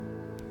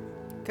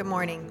Good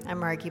morning. I'm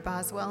Margie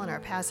Boswell, and our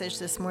passage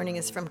this morning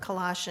is from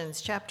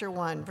Colossians chapter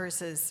 1,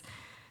 verses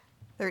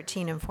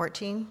 13 and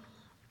 14.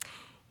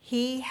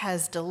 He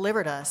has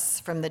delivered us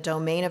from the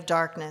domain of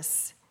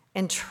darkness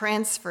and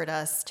transferred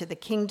us to the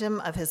kingdom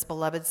of his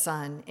beloved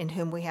Son, in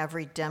whom we have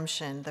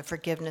redemption, the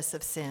forgiveness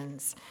of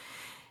sins.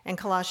 And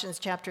Colossians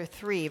chapter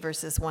 3,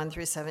 verses 1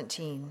 through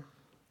 17.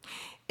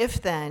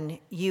 If then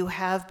you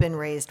have been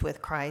raised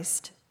with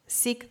Christ,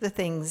 seek the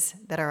things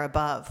that are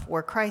above,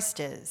 where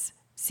Christ is,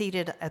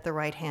 seated at the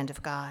right hand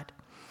of God.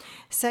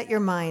 Set your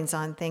minds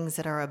on things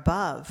that are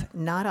above,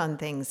 not on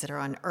things that are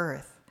on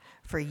earth,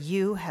 for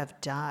you have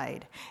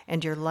died,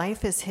 and your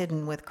life is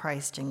hidden with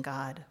Christ in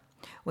God.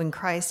 When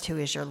Christ, who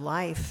is your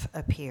life,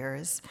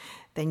 appears,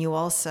 then you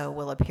also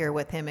will appear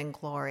with him in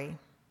glory.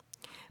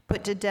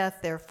 Put to death,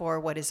 therefore,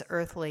 what is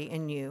earthly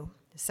in you: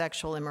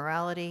 sexual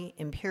immorality,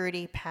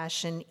 impurity,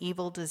 passion,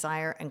 evil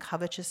desire, and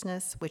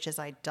covetousness, which is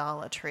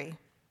idolatry.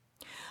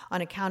 On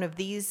account of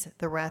these,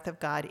 the wrath of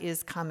God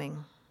is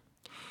coming.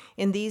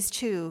 In these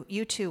too,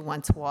 you too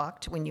once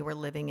walked when you were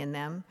living in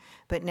them,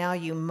 but now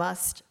you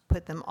must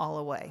put them all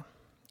away: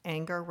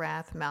 anger,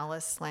 wrath,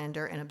 malice,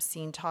 slander, and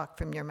obscene talk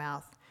from your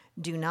mouth.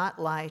 Do not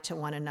lie to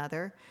one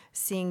another,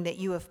 seeing that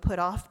you have put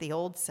off the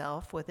old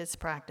self with its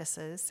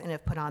practices and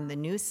have put on the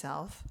new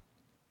self,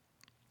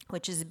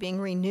 which is being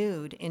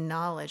renewed in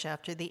knowledge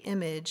after the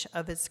image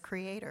of its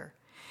creator.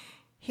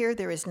 Here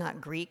there is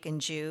not Greek and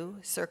Jew,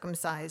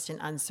 circumcised and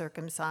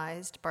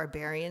uncircumcised,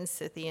 barbarian,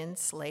 Scythian,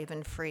 slave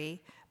and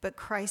free, but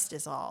Christ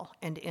is all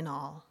and in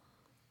all.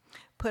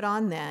 Put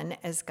on then,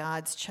 as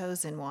God's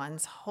chosen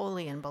ones,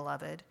 holy and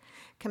beloved,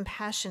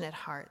 compassionate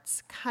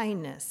hearts,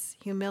 kindness,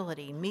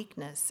 humility,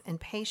 meekness, and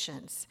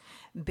patience,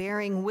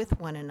 bearing with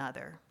one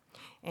another.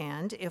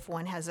 And if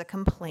one has a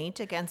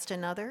complaint against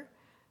another,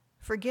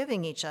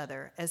 forgiving each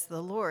other as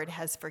the Lord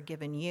has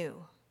forgiven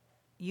you.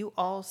 You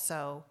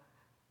also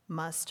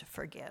must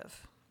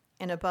forgive.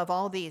 And above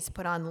all these,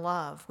 put on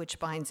love, which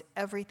binds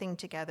everything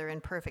together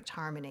in perfect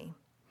harmony.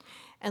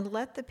 And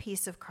let the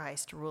peace of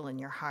Christ rule in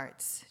your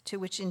hearts, to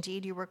which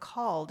indeed you were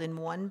called in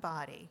one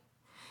body.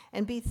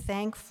 And be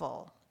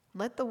thankful.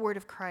 Let the word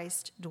of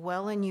Christ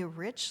dwell in you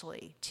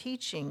richly,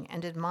 teaching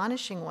and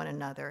admonishing one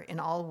another in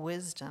all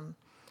wisdom,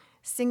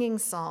 singing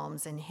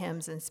psalms and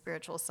hymns and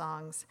spiritual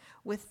songs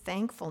with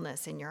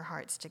thankfulness in your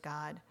hearts to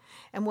God.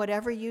 And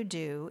whatever you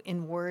do,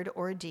 in word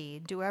or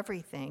deed, do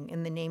everything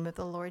in the name of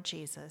the Lord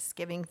Jesus,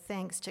 giving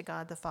thanks to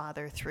God the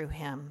Father through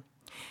him.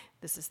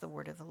 This is the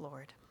word of the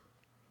Lord.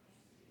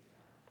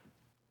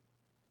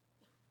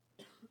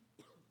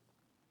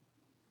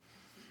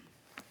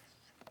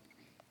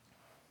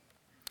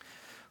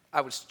 I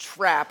was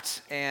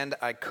trapped and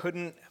I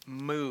couldn't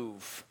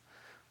move.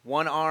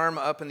 One arm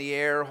up in the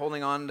air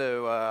holding on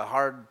to a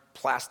hard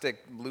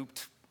plastic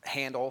looped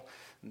handle,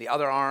 and the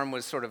other arm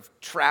was sort of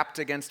trapped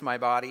against my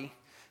body.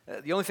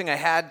 The only thing I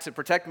had to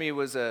protect me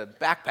was a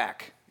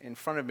backpack in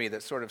front of me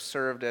that sort of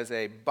served as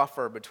a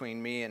buffer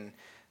between me and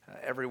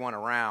everyone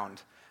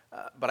around.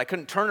 But I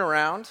couldn't turn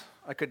around.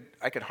 I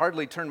could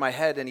hardly turn my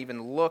head and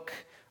even look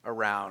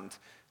around.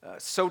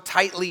 So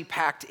tightly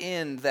packed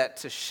in that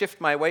to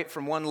shift my weight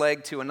from one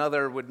leg to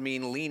another would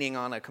mean leaning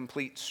on a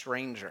complete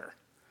stranger.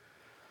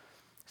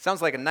 Sounds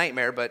like a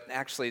nightmare, but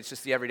actually it's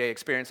just the everyday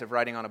experience of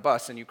riding on a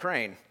bus in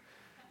Ukraine.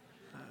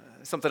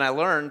 Something I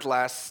learned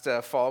last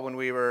fall when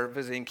we were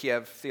visiting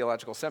Kiev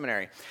Theological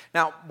Seminary.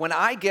 Now, when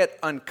I get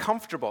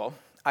uncomfortable,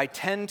 I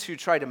tend to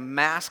try to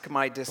mask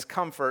my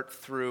discomfort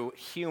through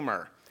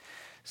humor.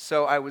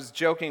 So I was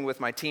joking with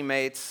my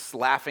teammates,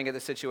 laughing at the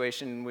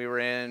situation we were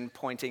in,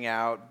 pointing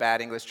out bad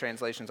English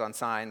translations on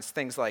signs,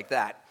 things like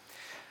that.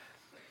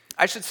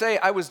 I should say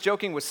I was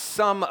joking with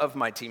some of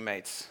my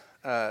teammates.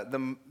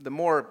 The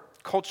more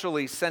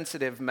culturally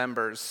sensitive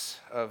members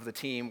of the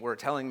team were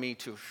telling me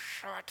to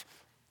shut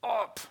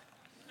up,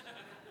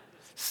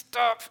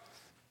 stop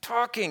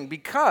talking,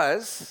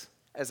 because,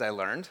 as I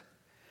learned,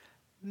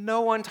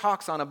 no one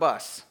talks on a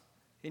bus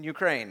in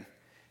Ukraine.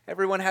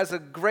 Everyone has a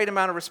great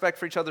amount of respect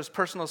for each other's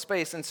personal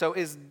space and so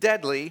is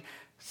deadly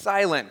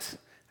silent.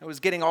 I was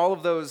getting all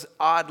of those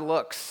odd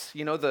looks,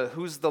 the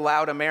who's the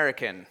loud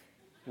American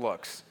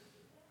looks.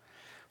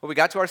 Well, we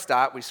got to our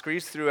stop, we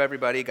squeezed through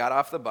everybody, got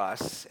off the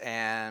bus,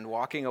 and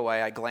walking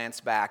away, I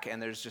glanced back,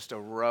 and there's just a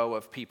row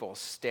of people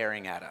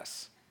staring at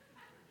us.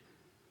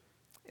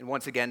 And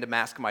once again, to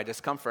mask my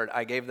discomfort,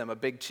 I gave them a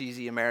big,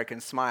 cheesy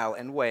American smile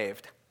and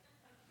waved.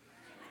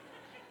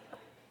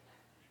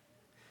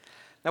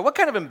 Now, what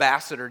kind of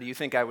ambassador do you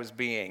think I was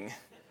being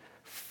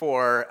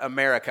for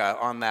America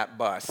on that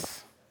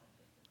bus?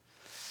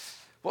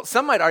 Well,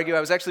 some might argue I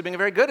was actually being a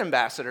very good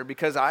ambassador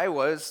because I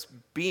was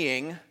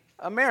being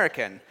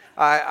American.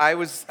 I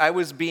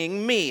was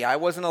being me. I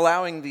wasn't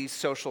allowing these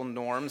social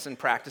norms and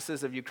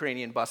practices of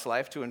Ukrainian bus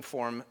life to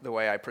inform the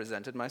way I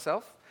presented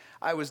myself.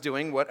 I was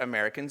doing what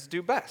Americans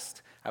do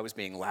best. I was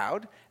being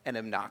loud and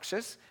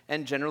obnoxious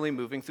and generally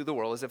moving through the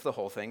world as if the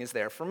whole thing is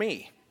there for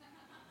me.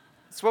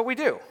 It's what we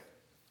do.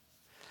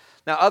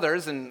 Now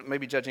others, and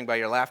maybe judging by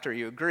your laughter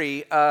you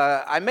agree,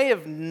 I may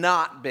have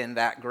not been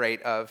that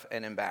great of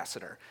an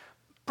ambassador.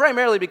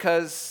 primarily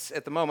because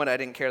at the moment I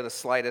didn't care the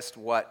slightest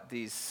what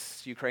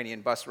these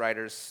Ukrainian bus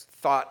riders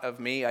thought of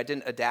me. I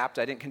didn't adapt.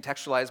 I didn't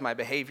contextualize my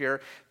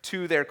behavior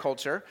to their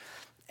culture.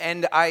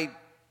 And I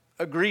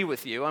agree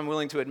with you. I'm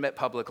willing to admit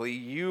publicly,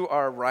 you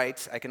are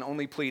right. I can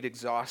only plead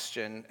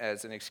exhaustion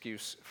as an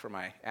excuse for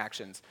my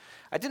actions.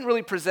 I didn't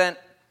really present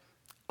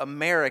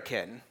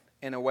American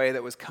in a way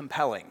that was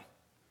compelling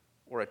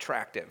or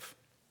attractive.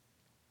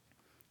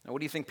 Now, what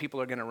do you think people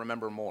are going to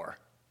remember more?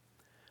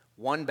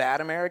 One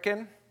bad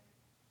American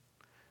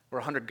or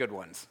 100 good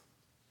ones?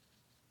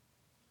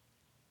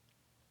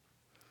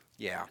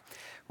 Yeah.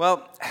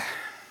 Well,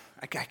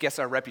 I guess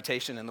our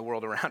reputation in the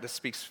world around us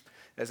speaks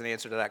as an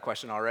answer to that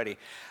question already.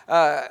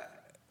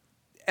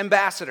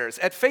 Ambassadors.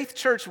 At Faith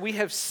Church, we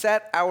have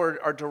set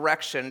our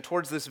direction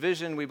towards this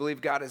vision we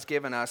believe God has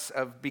given us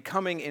of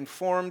becoming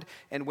informed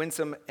and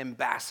winsome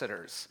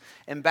ambassadors.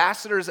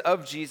 Ambassadors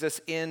of Jesus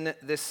in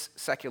this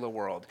secular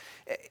world.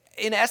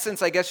 In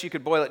essence, I guess you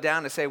could boil it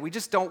down to say we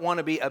just don't want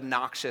to be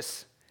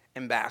obnoxious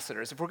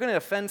ambassadors. If we're going to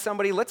offend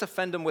somebody, let's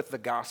offend them with the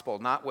gospel,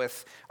 not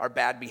with our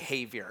bad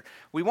behavior.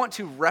 We want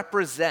to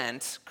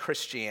represent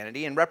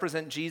Christianity and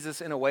represent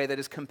Jesus in a way that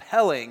is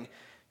compelling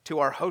to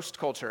our host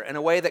culture, in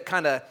a way that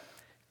kind of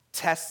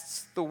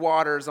tests the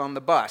waters on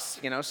the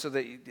bus, so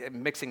that,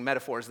 I'm mixing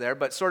metaphors there,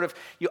 but sort of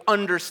you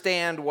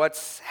understand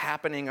what's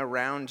happening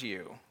around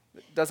you.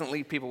 It doesn't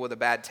leave people with a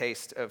bad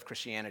taste of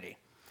Christianity.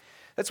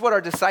 That's what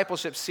our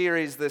discipleship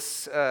series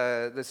this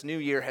new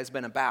year has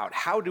been about.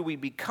 How do we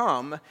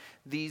become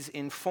these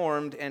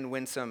informed and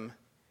winsome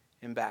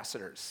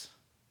ambassadors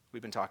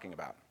we've been talking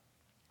about?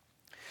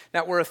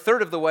 Now, we're a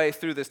third of the way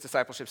through this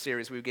discipleship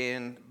series. We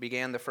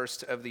began the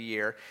first of the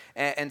year.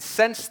 And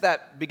since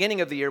that beginning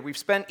of the year, we've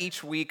spent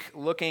each week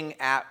looking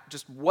at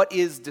just what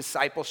is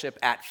discipleship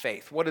at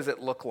Faith? What does it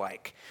look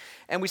like?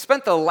 And we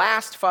spent the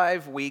last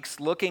 5 weeks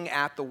looking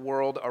at the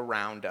world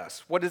around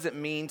us. What does it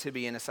mean to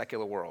be in a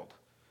secular world?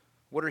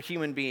 What are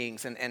human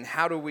beings, and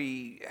how do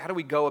we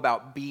go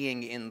about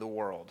being in the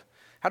world?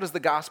 How does the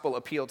gospel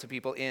appeal to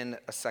people in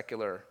a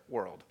secular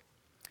world?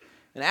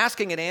 And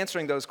asking and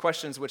answering those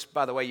questions, which,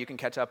 by the way, you can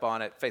catch up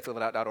on at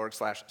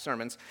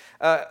faithliveitout.org/sermons,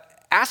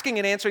 asking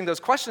and answering those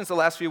questions the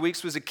last few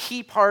weeks was a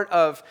key part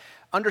of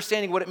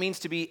understanding what it means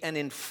to be an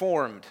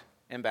informed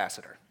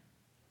ambassador.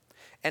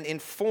 An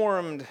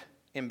informed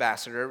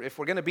ambassador, if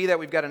we're going to be that,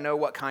 we've got to know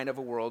what kind of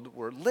a world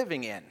we're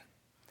living in.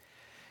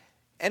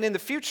 And in the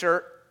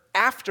future,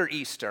 after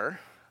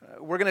Easter,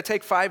 we're going to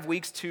take 5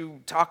 weeks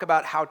to talk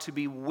about how to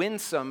be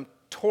winsome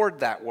toward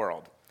that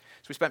world.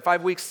 So we spent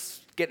 5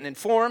 weeks getting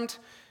informed,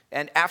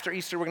 and after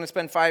Easter, we're going to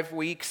spend 5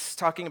 weeks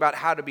talking about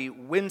how to be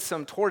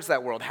winsome towards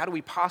that world. How do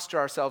we posture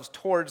ourselves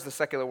towards the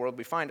secular world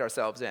we find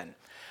ourselves in?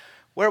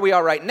 Where we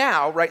are right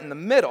now, right in the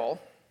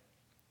middle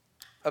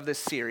of this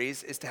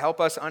series, is to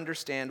help us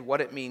understand what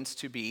it means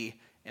to be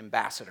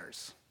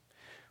ambassadors.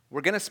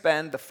 We're going to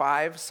spend the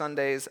 5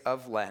 Sundays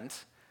of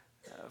Lent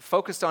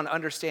focused on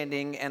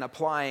understanding and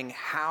applying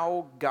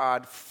how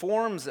God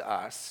forms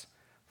us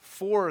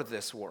for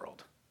this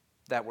world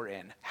that we're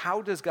in.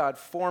 How does God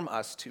form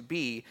us to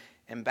be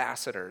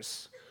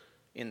ambassadors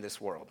in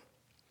this world?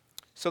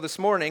 So this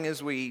morning,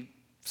 as we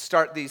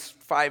start these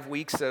 5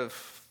 weeks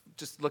of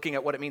just looking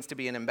at what it means to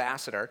be an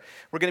ambassador,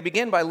 we're going to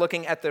begin by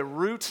looking at the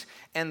root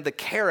and the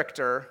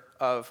character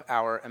of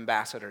our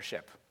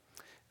ambassadorship.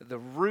 The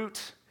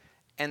root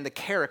and the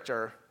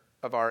character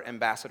of our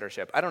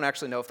ambassadorship. I don't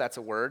actually know if that's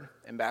a word,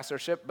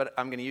 ambassadorship, but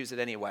I'm going to use it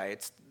anyway.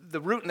 It's the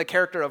root and the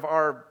character of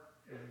our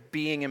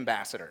being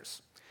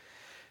ambassadors.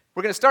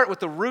 We're going to start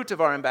with the root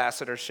of our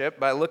ambassadorship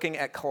by looking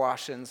at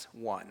Colossians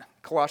 1.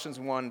 Colossians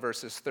 1,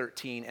 verses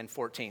 13 and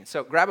 14.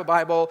 So grab a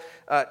Bible,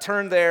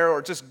 turn there,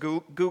 or just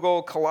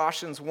Google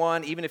Colossians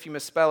 1. Even if you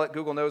misspell it,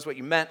 Google knows what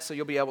you meant, so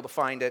you'll be able to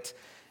find it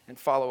and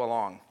follow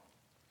along.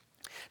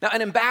 Now,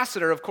 an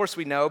ambassador, of course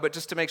we know, but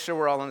just to make sure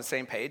we're all on the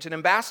same page, an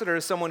ambassador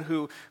is someone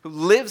who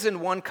lives in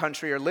one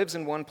country or lives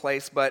in one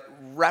place but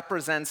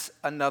represents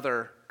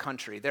another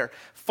country. They're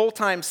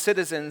full-time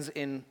citizens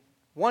in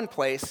one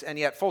place and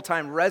yet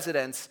full-time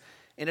residents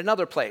in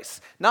another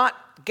place.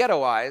 Not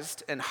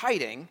ghettoized and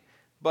hiding,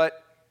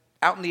 but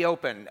out in the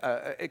open,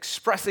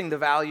 expressing the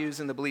values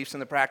and the beliefs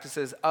and the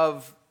practices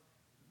of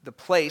the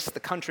place, the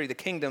country, the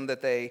kingdom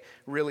that they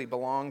really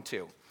belong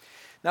to.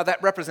 Now,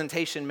 that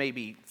representation may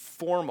be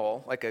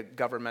formal, like a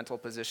governmental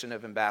position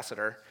of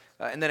ambassador,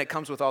 and then it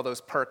comes with all those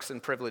perks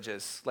and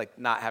privileges, like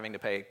not having to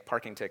pay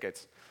parking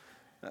tickets.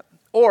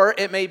 Or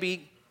it may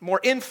be more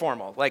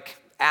informal, like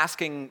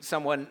asking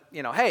someone,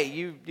 hey,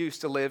 you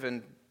used to live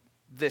in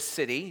this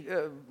city.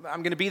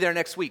 I'm going to be there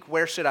next week.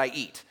 Where should I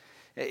eat?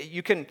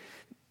 You can,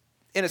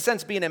 in a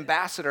sense, be an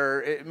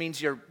ambassador. It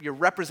means you're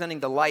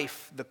representing the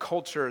life, the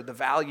culture, the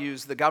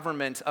values, the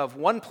government of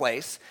one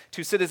place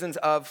to citizens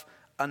of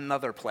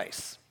another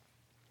place.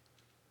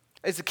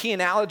 It's a key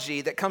analogy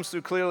that comes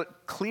through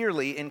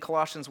clearly in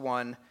Colossians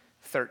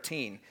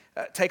 1:13.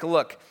 Take a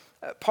look.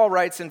 Paul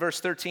writes in verse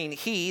 13,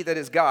 He, that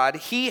is God,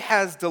 He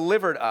has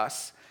delivered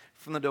us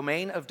from the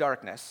domain of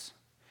darkness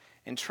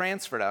and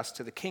transferred us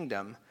to the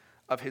kingdom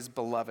of His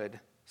beloved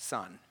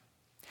Son.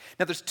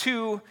 Now, there's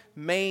two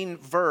main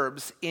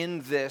verbs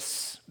in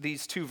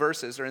these two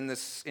verses, or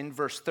in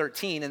verse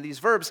 13, and these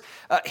verbs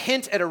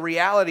hint at a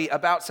reality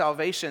about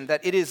salvation,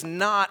 that it is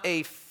not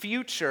a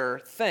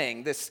future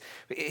thing.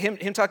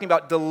 Him talking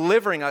about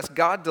delivering us,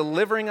 God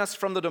delivering us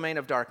from the domain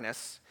of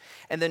darkness,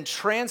 and then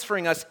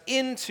transferring us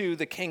into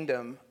the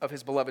kingdom of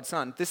his beloved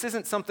Son. This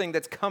isn't something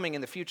that's coming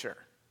in the future.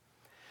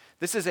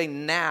 This is a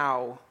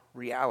now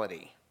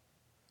reality.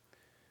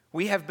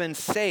 We have been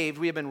saved,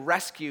 we have been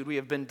rescued, we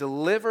have been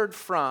delivered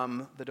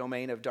from the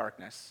domain of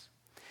darkness,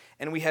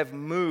 and we have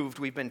moved,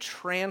 we've been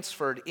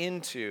transferred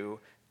into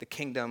the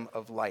kingdom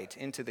of light,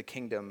 into the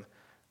kingdom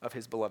of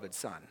his beloved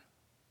Son.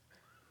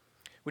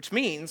 Which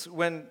means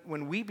when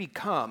we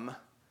become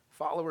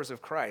followers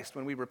of Christ,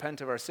 when we repent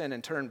of our sin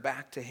and turn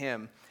back to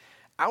him,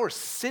 our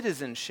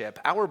citizenship,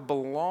 our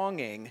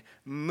belonging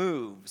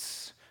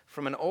moves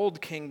from an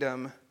old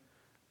kingdom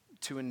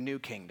to a new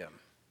kingdom.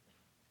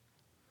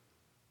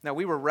 Now,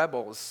 we were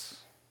rebels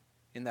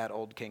in that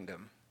old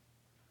kingdom.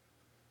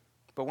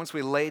 But once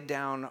we laid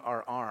down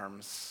our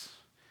arms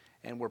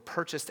and were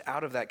purchased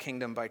out of that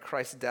kingdom by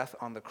Christ's death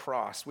on the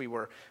cross, we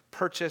were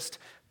purchased,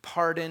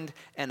 pardoned,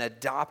 and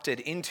adopted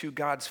into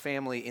God's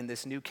family in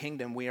this new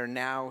kingdom. We are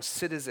now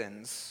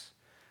citizens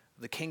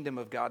of the kingdom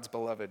of God's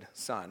beloved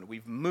Son.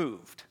 We've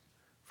moved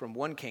from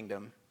one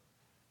kingdom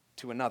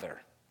to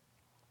another.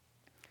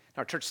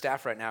 Our church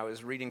staff right now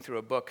is reading through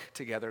a book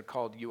together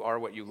called You Are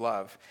What You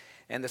Love.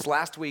 And this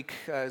last week,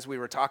 as we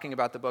were talking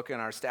about the book in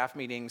our staff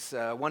meetings,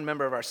 one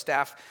member of our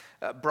staff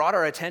brought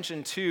our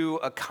attention to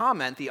a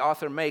comment the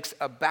author makes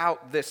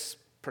about this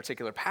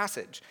particular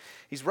passage.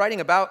 He's writing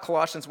about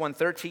Colossians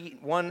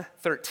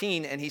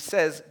 1:13, and he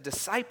says,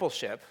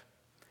 discipleship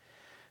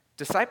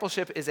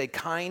is a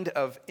kind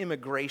of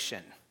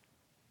immigration.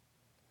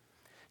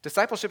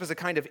 Discipleship is a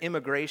kind of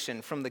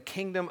immigration from the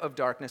kingdom of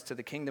darkness to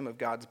the kingdom of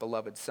God's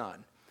beloved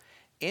Son.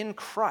 In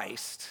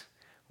Christ,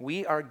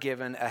 we are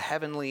given a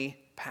heavenly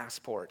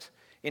passport.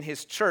 In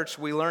his church,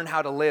 we learn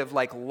how to live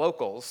like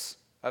locals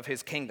of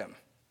his kingdom.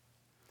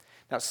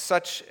 Now,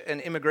 such an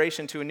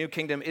immigration to a new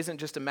kingdom isn't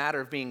just a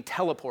matter of being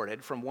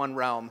teleported from one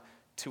realm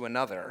to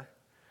another.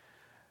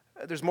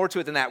 There's more to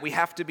it than that. We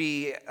have to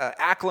be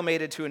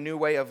acclimated to a new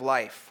way of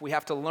life. We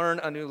have to learn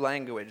a new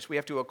language. We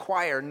have to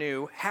acquire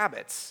new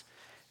habits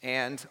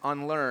and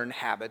unlearn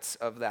habits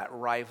of that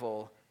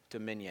rival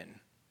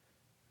dominion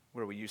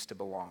where we used to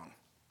belong.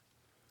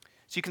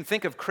 So you can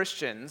think of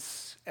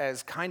Christians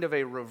as kind of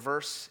a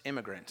reverse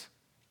immigrant.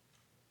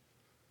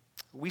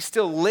 We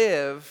still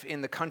live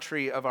in the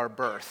country of our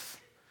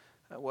birth,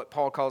 what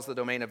Paul calls the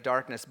domain of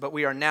darkness, but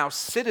we are now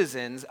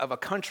citizens of a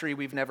country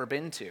we've never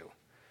been to,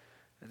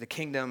 the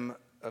kingdom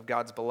of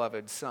God's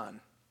beloved Son.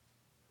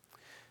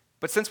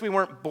 But since we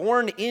weren't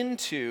born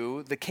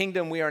into the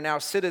kingdom we are now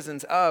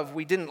citizens of,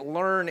 we didn't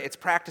learn its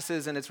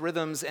practices and its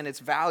rhythms and its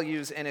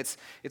values and its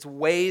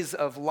ways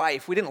of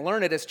life. We didn't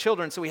learn it as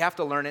children, so we have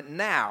to learn it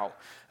now,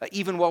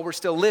 even while we're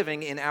still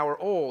living in our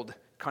old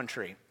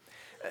country.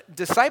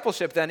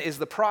 Discipleship, then, is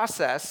the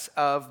process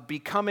of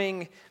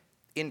becoming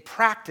in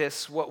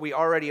practice what we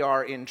already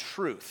are in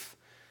truth,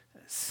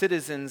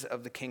 citizens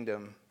of the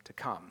kingdom to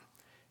come,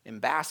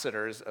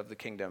 ambassadors of the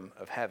kingdom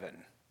of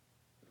heaven.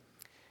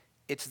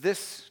 It's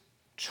this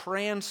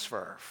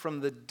transfer from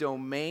the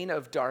domain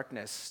of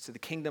darkness to the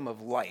kingdom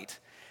of light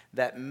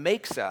that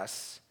makes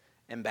us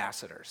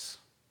ambassadors.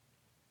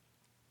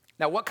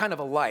 Now, what kind of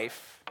a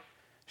life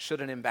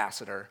should an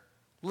ambassador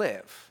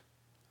live?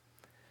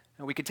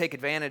 And we could take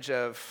advantage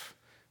of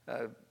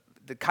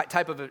the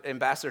type of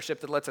ambassadorship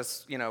that lets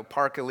us,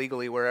 park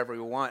illegally wherever we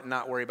want and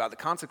not worry about the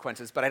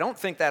consequences. But I don't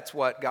think that's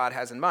what God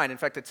has in mind. In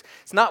fact,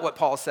 it's not what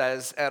Paul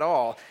says at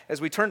all. As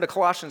we turn to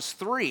Colossians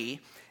 3,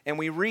 and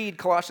we read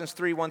Colossians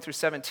 3, 1 through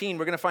 17,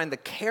 we're going to find the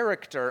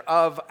character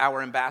of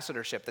our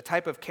ambassadorship, the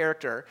type of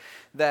character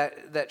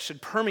that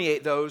should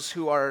permeate those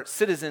who are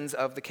citizens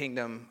of the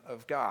kingdom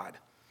of God.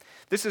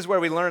 This is where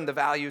we learn the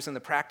values and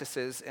the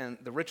practices and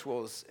the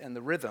rituals and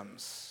the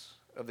rhythms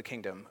of the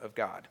kingdom of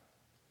God.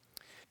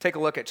 Take a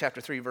look at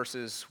chapter 3,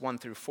 verses 1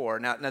 through 4.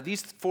 Now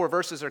these 4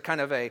 verses are kind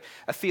of a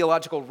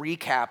theological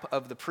recap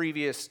of the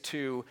previous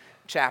 2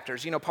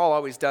 chapters. Paul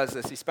always does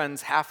this. He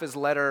spends half his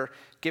letter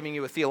giving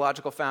you a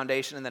theological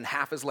foundation and then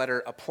half his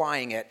letter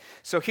applying it.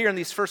 So here in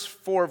these first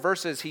 4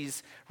 verses,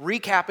 he's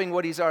recapping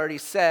what he's already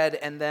said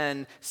and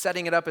then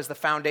setting it up as the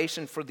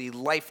foundation for the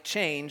life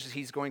change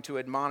he's going to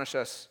admonish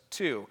us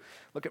to.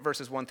 Look at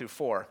verses 1 through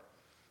 4.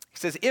 He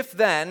says, if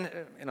then,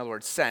 in other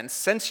words,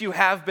 since you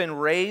have been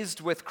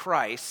raised with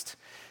Christ,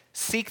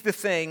 seek the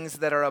things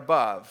that are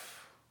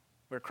above,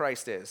 where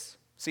Christ is,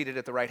 seated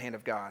at the right hand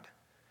of God.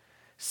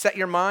 Set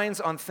your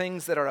minds on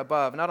things that are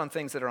above, not on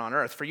things that are on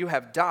earth, for you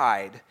have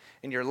died,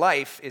 and your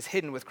life is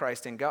hidden with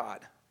Christ in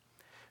God.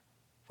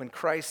 When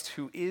Christ,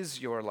 who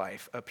is your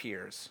life,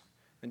 appears,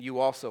 then you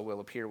also will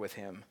appear with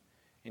him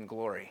in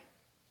glory.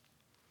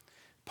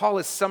 Paul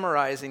is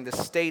summarizing the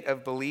state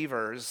of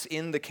believers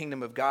in the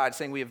kingdom of God,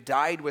 saying we have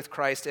died with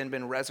Christ and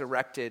been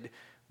resurrected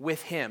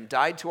with him,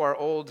 died to our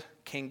old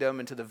kingdom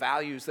and to the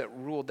values that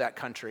ruled that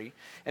country,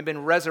 and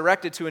been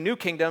resurrected to a new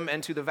kingdom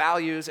and to the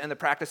values and the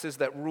practices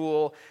that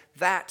rule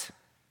that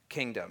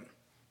kingdom.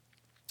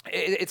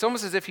 It's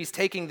almost as if he's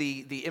taking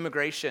the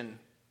immigration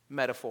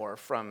metaphor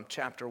from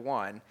chapter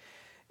 1,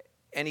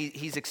 and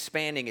he's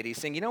expanding it. He's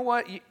saying, you know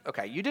what?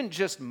 You didn't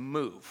just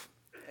move,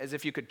 as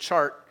if you could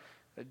chart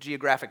a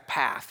geographic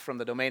path from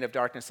the domain of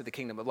darkness to the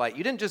kingdom of light.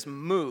 You didn't just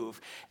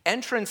move.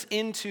 Entrance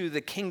into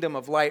the kingdom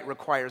of light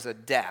requires a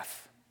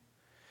death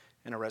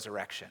and a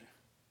resurrection.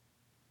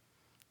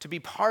 To be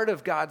part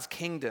of God's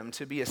kingdom,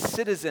 to be a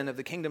citizen of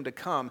the kingdom to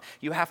come,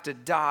 you have to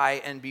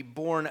die and be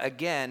born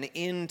again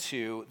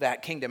into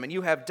that kingdom. And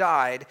you have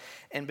died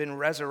and been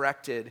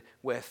resurrected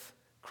with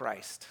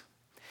Christ.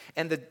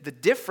 And the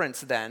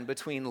difference then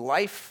between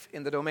life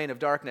in the domain of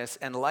darkness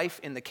and life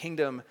in the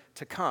kingdom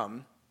to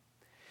come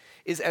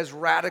is as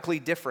radically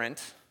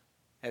different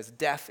as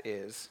death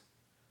is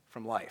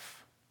from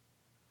life.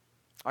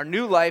 Our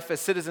new life as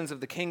citizens of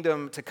the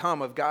kingdom to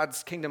come, of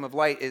God's kingdom of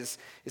light, is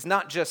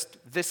not just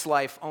this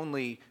life,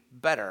 only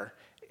better.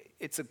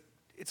 It's a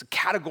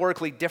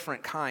categorically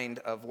different kind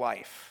of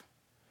life.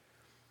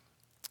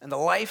 And the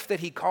life that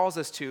he calls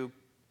us to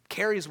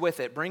carries with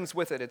it, brings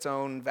with it its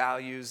own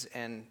values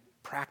and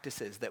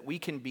practices that we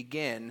can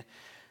begin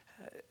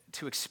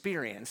to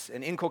experience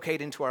and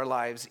inculcate into our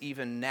lives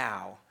even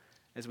now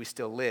as we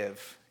still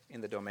live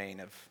in the domain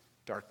of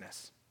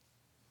darkness.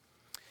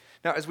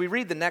 Now, as we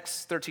read the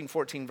next 13,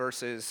 14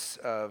 verses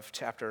of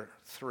chapter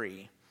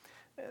 3,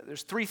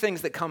 there's three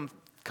things that come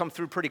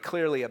through pretty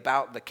clearly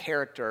about the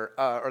character,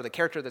 or the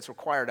character that's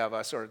required of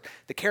us, or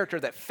the character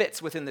that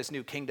fits within this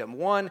new kingdom.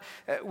 One,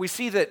 we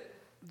see that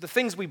the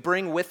things we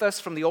bring with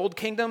us from the old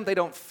kingdom, they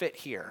don't fit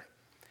here.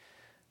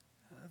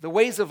 The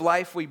ways of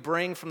life we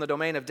bring from the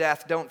domain of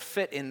death don't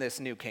fit in this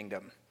new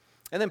kingdom.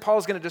 And then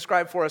Paul's going to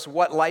describe for us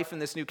what life in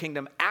this new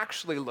kingdom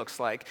actually looks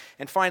like.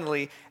 And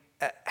finally,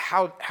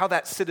 how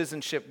that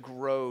citizenship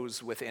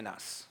grows within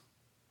us.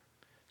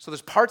 So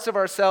there's parts of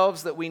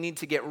ourselves that we need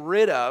to get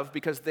rid of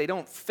because they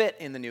don't fit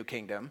in the new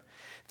kingdom.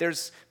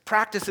 There's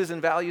practices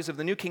and values of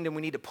the new kingdom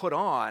we need to put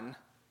on.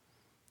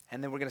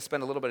 And then we're going to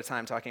spend a little bit of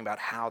time talking about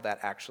how that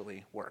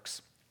actually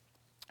works.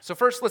 So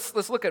first,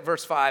 let's look at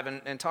verse 5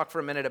 and talk for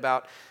a minute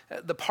about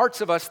the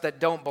parts of us that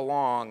don't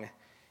belong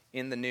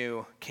in the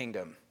new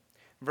kingdom.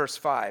 Verse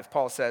 5,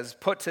 Paul says,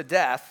 "Put to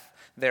death,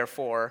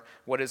 therefore,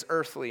 what is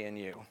earthly in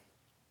you,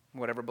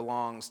 whatever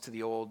belongs to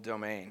the old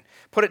domain.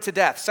 Put it to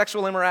death: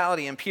 sexual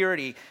immorality,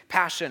 impurity,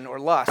 passion or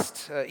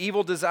lust,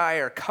 evil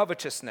desire,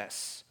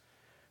 covetousness,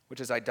 which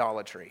is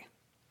idolatry.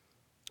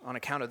 On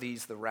account of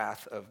these, the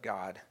wrath of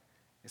God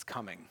is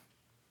coming."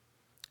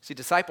 See,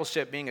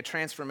 discipleship being a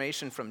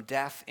transformation from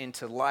death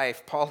into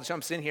life, Paul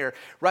jumps in here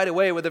right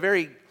away with a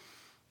very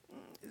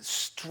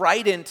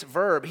strident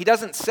verb. He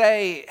doesn't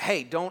say,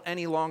 hey, don't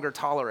any longer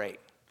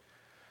tolerate,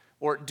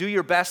 or do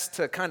your best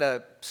to kind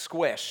of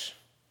squish.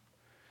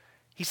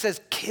 He says,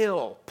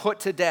 kill,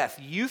 put to death,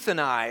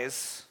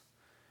 euthanize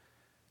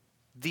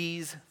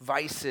these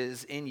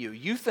vices in you.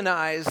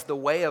 Euthanize the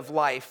way of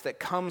life that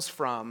comes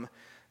from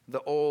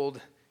the old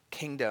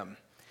kingdom.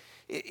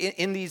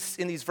 In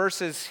these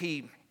verses,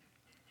 he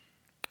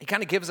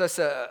kind of gives us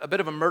a bit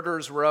of a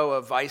murderer's row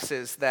of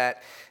vices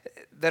that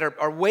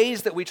are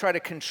ways that we try to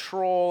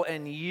control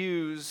and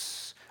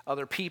use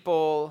other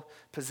people,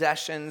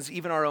 possessions,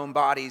 even our own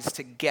bodies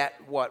to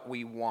get what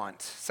we want.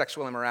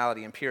 Sexual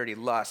immorality, impurity,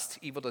 lust,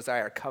 evil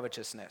desire,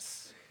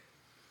 covetousness.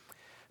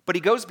 But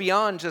he goes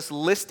beyond just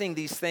listing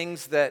these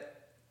things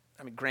that,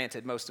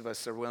 granted, most of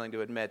us are willing to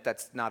admit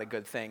that's not a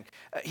good thing.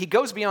 He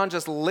goes beyond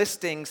just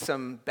listing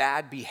some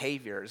bad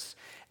behaviors,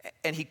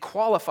 and he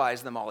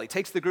qualifies them all. He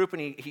takes the group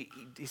and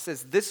he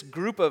says, this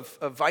group of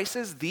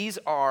vices, these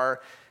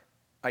are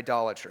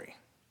idolatry.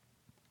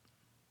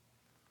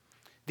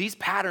 These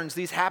patterns,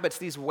 these habits,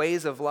 these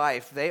ways of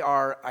life, they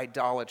are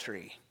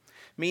idolatry.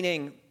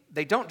 Meaning,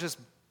 they don't just,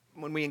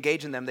 when we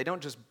engage in them, they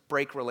don't just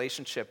break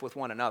relationship with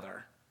one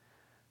another,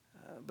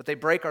 but they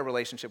break our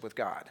relationship with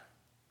God.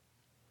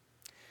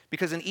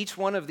 Because in each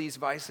one of these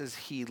vices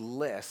he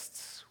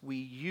lists, we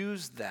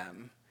use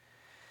them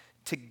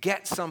to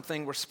get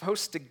something we're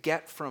supposed to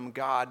get from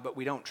God, but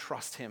we don't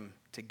trust him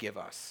to give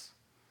us.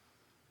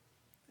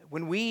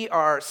 When we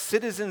are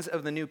citizens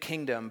of the new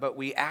kingdom, but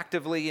we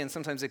actively and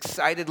sometimes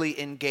excitedly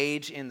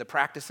engage in the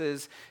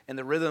practices and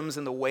the rhythms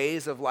and the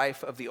ways of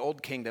life of the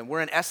old kingdom,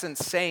 we're in essence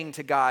saying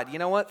to God, you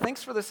know what,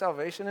 thanks for the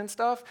salvation and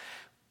stuff,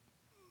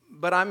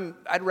 but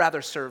I'd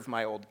rather serve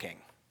my old king.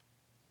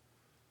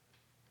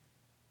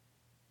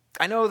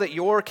 I know that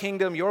your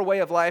kingdom, your way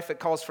of life, it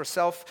calls for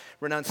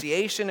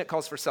self-renunciation, it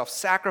calls for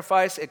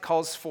self-sacrifice, it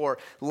calls for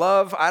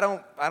love. I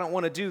don't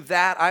want to do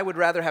that. I would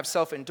rather have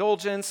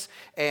self-indulgence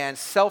and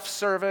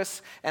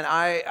self-service, and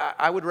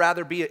I would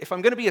rather be, if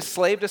I'm going to be a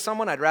slave to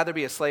someone, I'd rather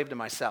be a slave to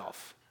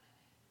myself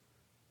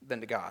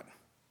than to God.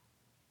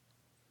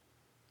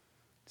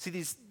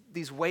 See,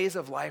 these ways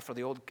of life of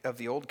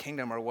the old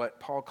kingdom are what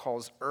Paul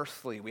calls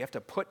earthly. We have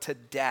to put to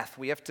death.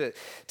 We have to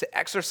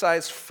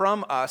exercise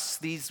from us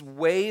these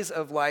ways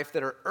of life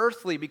that are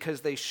earthly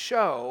because they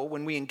show,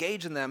 when we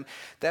engage in them,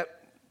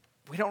 that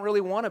we don't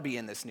really want to be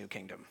in this new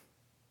kingdom.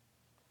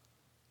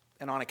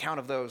 And on account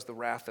of those, the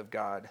wrath of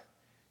God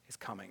is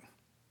coming.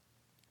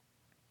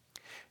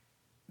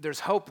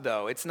 There's hope,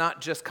 though. It's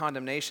not just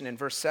condemnation. In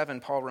verse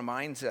 7, Paul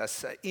reminds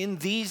us, in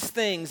these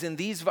things, in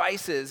these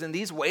vices, in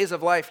these ways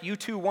of life, you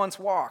too once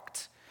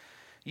walked.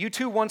 You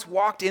too once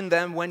walked in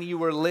them when you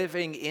were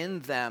living in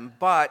them.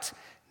 But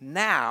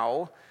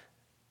now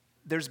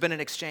there's been an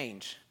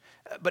exchange.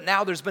 But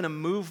now there's been a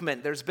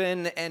movement. There's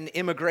been an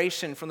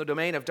immigration from the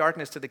domain of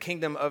darkness to the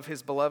kingdom of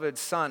his beloved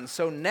Son.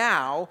 So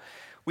now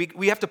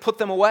we have to put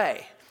them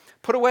away.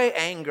 Put away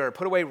anger,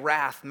 put away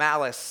wrath,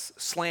 malice,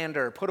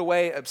 slander, put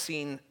away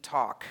obscene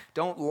talk.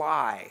 Don't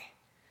lie.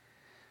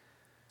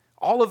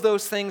 All of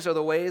those things are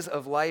the ways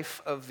of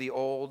life of the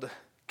old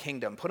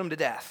kingdom. Put them to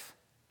death.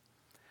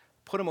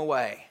 Put them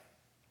away.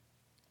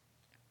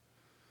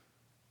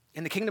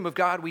 In the kingdom of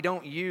God, we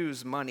don't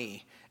use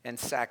money and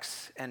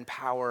sex and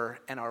power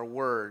and our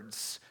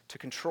words to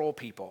control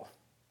people,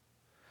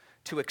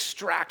 to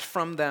extract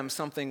from them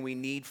something we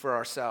need for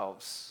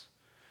ourselves.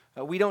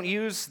 We don't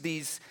use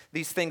these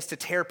things to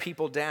tear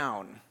people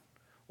down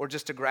or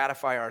just to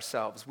gratify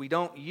ourselves. We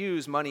don't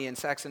use money and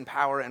sex and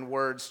power and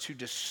words to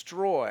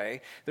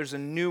destroy. There's a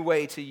new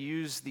way to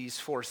use these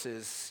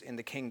forces in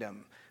the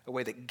kingdom, a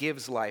way that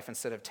gives life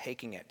instead of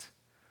taking it.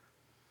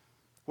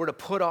 We're to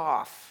put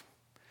off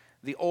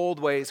the old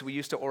ways we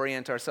used to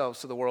orient ourselves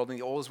to the world and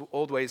the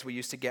old ways we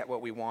used to get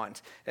what we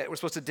want. We're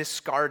supposed to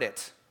discard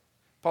it.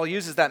 Paul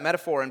uses that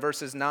metaphor in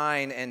verses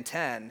 9 and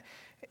 10.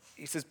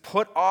 He says,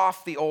 put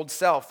off the old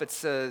self.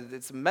 It's a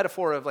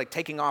metaphor of like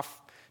taking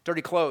off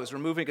dirty clothes,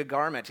 removing a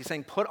garment. He's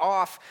saying, put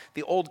off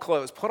the old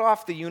clothes. Put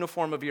off the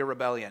uniform of your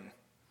rebellion.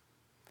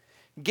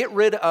 Get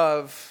rid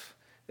of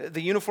the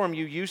uniform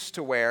you used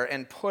to wear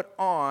and put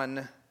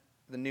on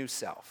the new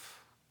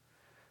self.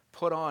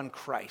 Put on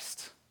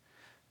Christ.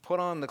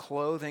 Put on the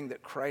clothing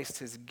that Christ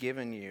has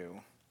given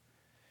you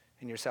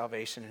in your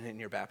salvation and in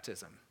your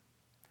baptism.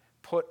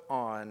 Put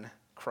on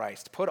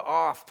Christ. Put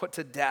off, put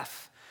to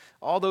death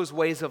all those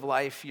ways of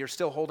life you're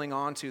still holding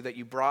on to that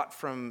you brought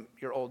from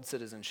your old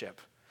citizenship.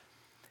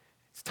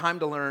 It's time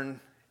to learn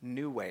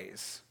new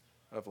ways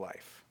of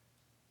life.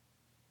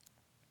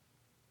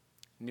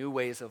 New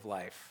ways of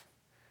life.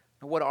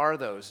 Now, what are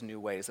those new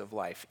ways of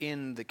life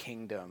in the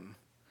kingdom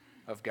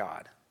of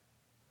God?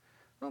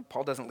 Well,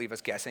 Paul doesn't leave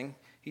us guessing.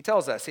 He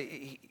tells us.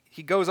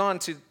 He goes on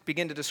to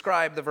begin to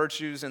describe the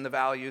virtues and the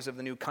values of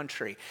the new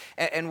country.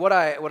 And what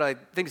I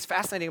think is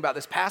fascinating about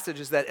this passage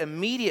is that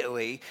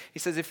immediately, he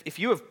says, if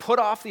you have put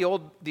off the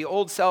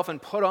old self and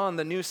put on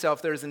the new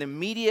self, there's an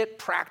immediate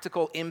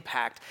practical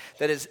impact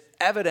that is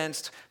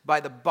evidenced by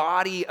the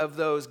body of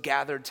those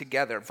gathered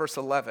together. Verse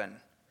 11,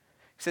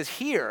 he says,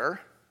 here,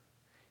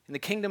 in the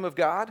kingdom of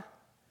God,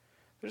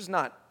 there's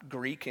not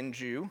Greek and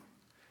Jew,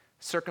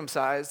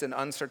 circumcised and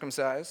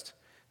uncircumcised,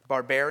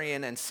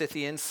 barbarian and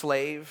Scythian,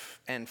 slave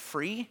and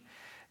free.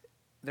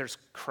 There's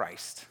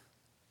Christ.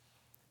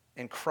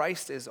 And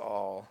Christ is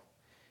all,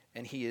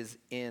 and he is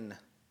in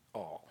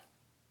all.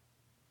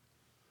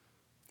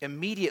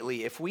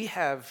 Immediately, if we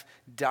have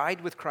died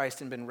with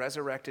Christ and been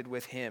resurrected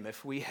with him,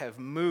 if we have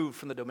moved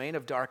from the domain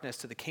of darkness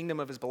to the kingdom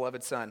of his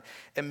beloved Son,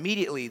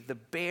 immediately the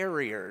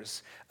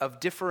barriers of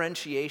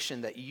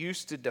differentiation that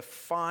used to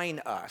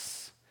define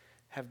us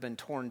have been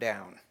torn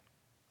down.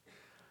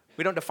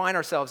 We don't define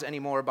ourselves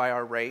anymore by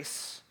our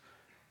race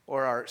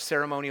or our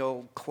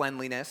ceremonial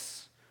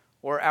cleanliness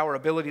or our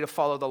ability to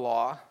follow the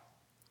law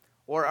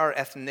or our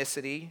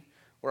ethnicity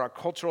or our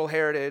cultural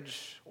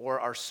heritage or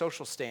our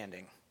social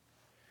standing.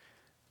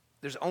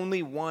 There's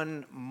only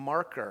one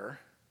marker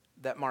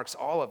that marks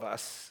all of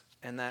us,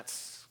 and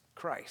that's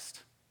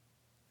Christ.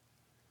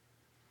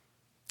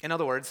 In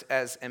other words,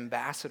 as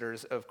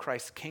ambassadors of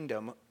Christ's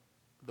kingdom,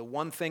 the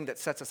one thing that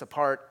sets us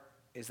apart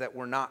is that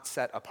we're not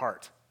set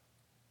apart.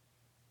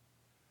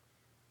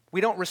 We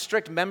don't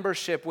restrict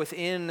membership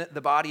within the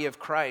body of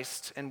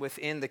Christ and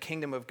within the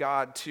kingdom of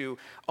God to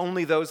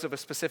only those of a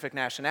specific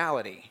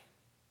nationality.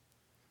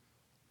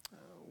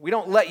 We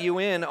don't let you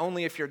in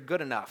only if you're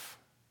good enough,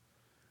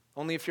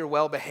 only if you're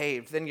well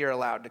behaved, then you're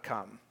allowed to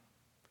come.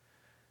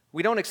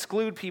 We don't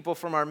exclude people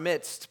from our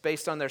midst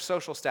based on their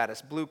social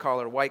status, blue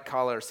collar, white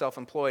collar,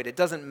 self-employed. It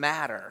doesn't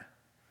matter.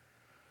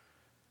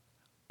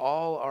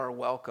 All are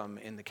welcome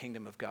in the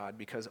kingdom of God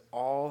because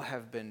all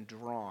have been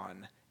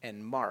drawn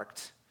and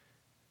marked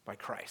by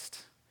Christ.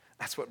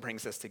 That's what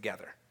brings us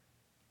together.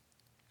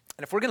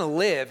 And if we're going to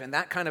live in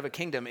that kind of a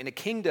kingdom, in a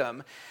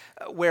kingdom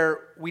where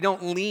we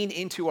don't lean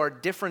into our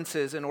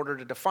differences in order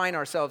to define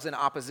ourselves in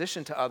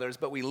opposition to others,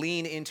 but we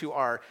lean into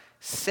our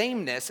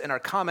sameness and our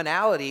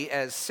commonality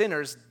as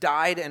sinners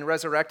died and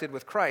resurrected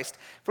with Christ,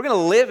 if we're going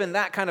to live in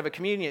that kind of a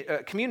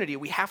community,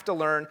 we have to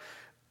learn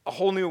a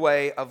whole new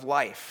way of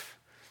life.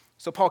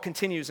 So Paul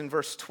continues in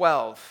verse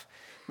 12.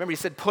 Remember, he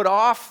said, put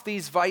off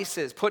these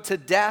vices, put to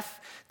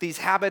death these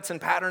habits and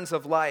patterns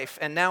of life.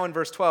 And now in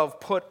verse 12,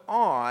 put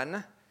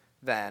on,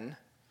 then,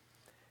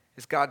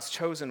 as God's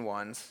chosen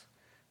ones,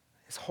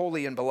 his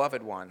holy and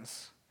beloved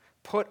ones,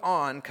 put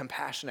on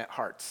compassionate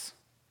hearts,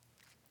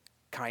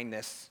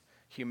 kindness,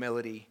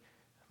 humility,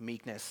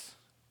 meekness,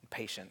 and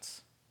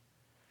patience.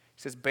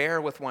 He says,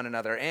 bear with one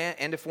another.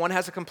 And if one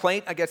has a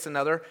complaint against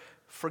another,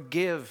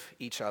 forgive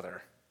each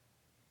other.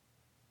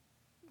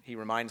 He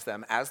reminds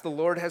them, as the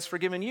Lord has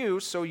forgiven you,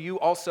 so you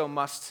also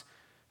must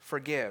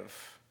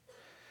forgive.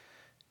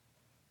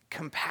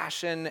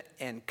 Compassion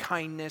and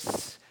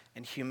kindness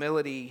and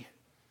humility,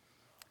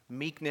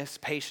 meekness,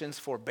 patience,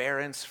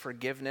 forbearance,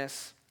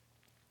 forgiveness.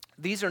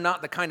 These are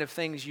not the kind of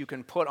things you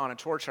can put on a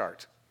chore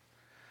chart.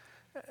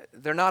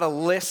 They're not a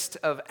list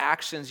of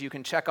actions you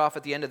can check off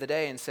at the end of the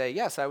day and say,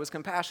 yes, I was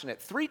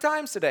compassionate 3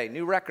 times today,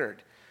 new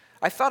record.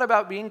 I thought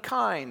about being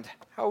kind.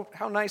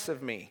 How nice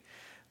of me.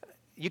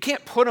 You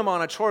can't put them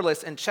on a chore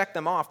list and check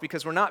them off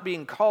because we're not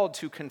being called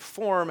to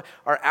conform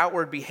our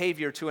outward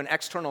behavior to an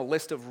external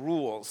list of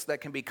rules that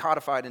can be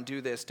codified and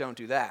do this, don't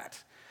do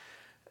that.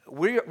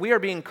 We are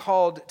being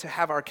called to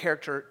have our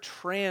character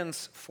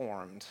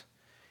transformed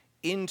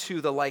into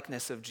the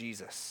likeness of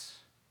Jesus.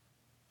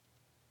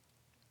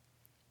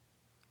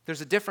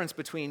 There's a difference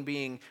between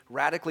being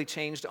radically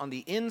changed on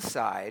the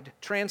inside,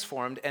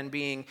 transformed, and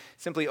being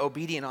simply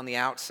obedient on the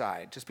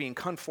outside, just being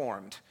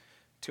conformed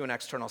to an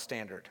external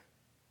standard.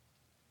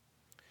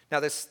 Now,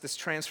 this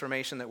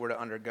transformation that we're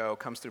to undergo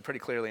comes through pretty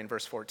clearly in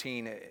verse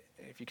 14.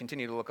 If you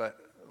continue to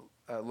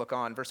look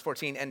on, verse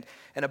 14, and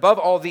above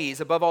all these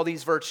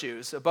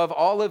virtues, above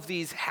all of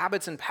these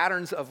habits and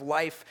patterns of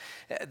life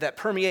that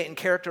permeate and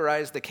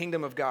characterize the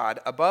kingdom of God,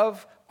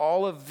 above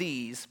all of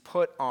these,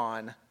 put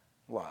on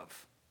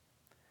love,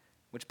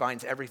 which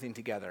binds everything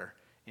together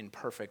in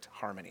perfect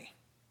harmony.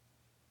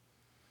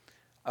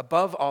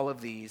 Above all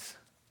of these,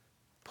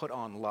 put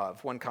on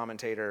love. One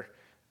commentator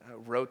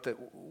wrote that,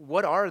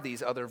 what are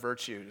these other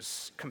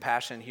virtues?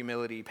 Compassion,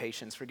 humility,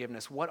 patience,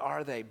 forgiveness. What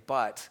are they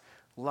but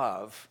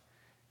love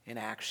in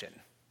action?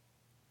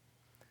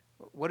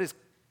 What is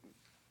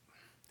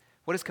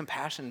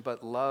compassion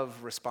but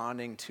love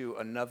responding to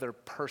another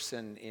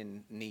person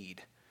in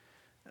need?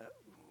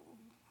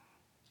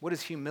 What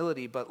is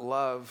humility but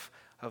love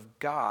of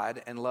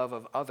God and love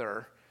of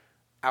other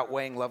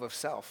outweighing love of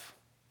self?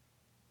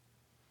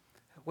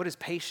 What is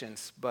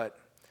patience but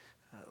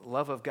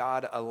love of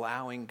God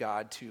allowing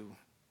God to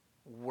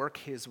work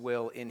his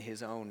will in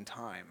his own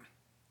time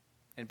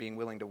and being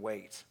willing to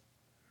wait?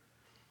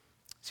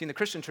 See, in the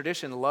Christian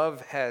tradition,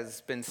 love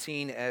has been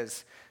seen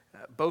as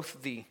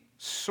both the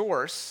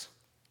source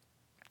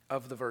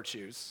of the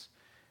virtues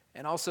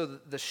and also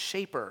the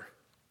shaper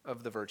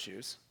of the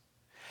virtues,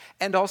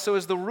 and also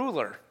as the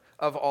ruler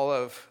of all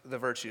of the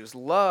virtues.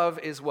 Love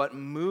is what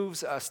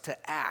moves us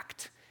to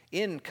act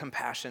in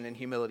compassion and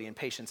humility and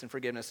patience and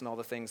forgiveness and all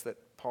the things that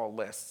Paul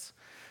lists.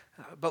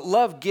 But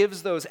love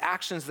gives those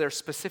actions their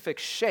specific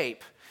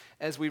shape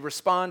as we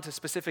respond to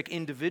specific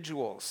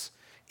individuals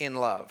in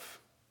love.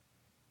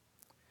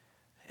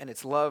 And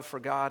it's love for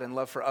God and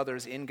love for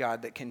others in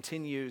God that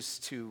continues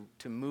to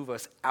move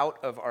us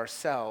out of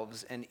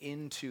ourselves and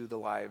into the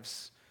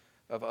lives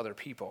of other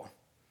people.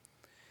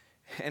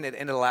 And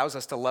it allows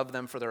us to love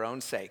them for their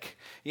own sake.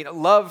 You know,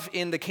 love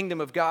in the kingdom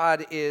of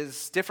God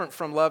is different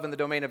from love in the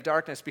domain of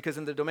darkness, because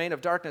in the domain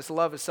of darkness,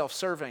 love is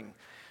self-serving.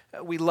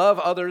 We love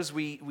others,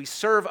 we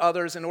serve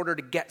others in order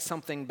to get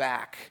something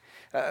back.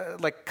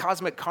 Like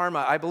cosmic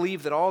karma, I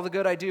believe that all the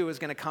good I do is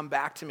going to come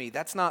back to me.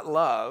 That's not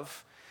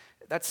love,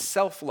 that's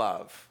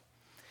self-love.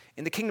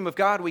 In the kingdom of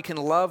God, we can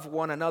love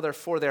one another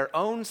for their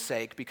own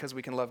sake because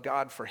we can love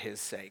God for his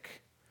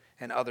sake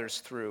and others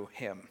through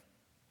him.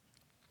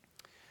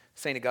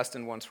 St.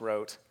 Augustine once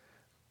wrote,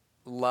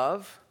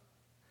 "Love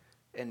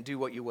and do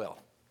what you will."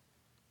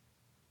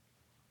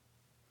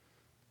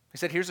 He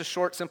said, here's a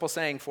short, simple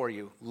saying for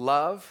you.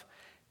 Love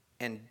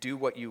and do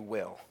what you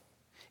will.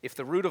 If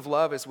the root of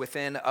love is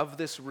within, of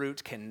this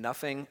root can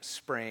nothing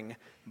spring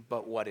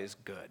but what is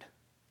good.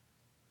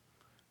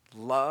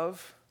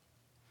 Love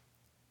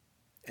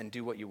and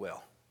do what you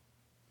will.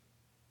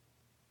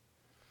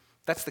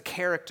 That's the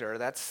character,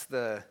 that's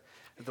the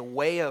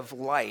way of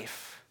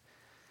life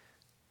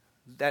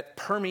that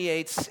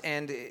permeates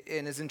and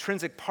is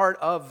intrinsic part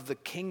of the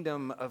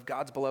kingdom of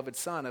God's beloved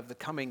Son, of the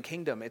coming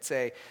kingdom. It's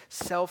a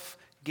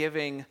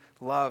self-giving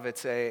love.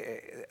 It's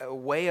a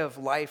way of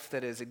life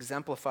that is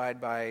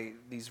exemplified by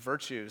these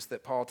virtues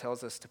that Paul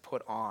tells us to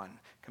put on: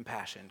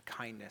 compassion,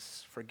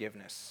 kindness,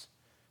 forgiveness,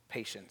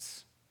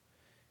 patience,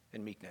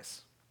 and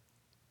meekness.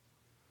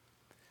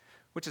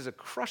 Which is a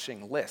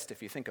crushing list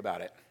if you think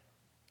about it.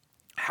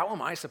 How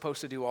am I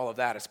supposed to do all of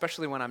that,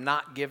 especially when I'm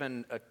not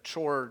given a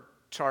chore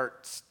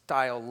chart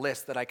style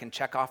list that I can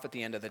check off at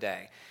the end of the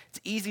day? It's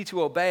easy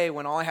to obey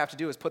when all I have to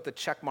do is put the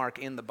check mark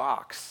in the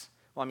box.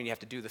 Well, I mean, you have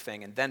to do the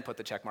thing and then put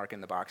the check mark in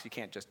the box. You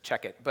can't just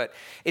check it. But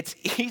it's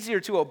easier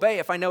to obey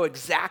if I know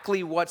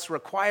exactly what's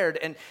required.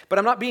 But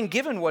I'm not being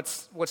given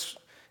what's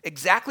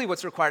exactly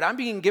what's required. I'm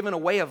being given a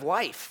way of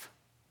life.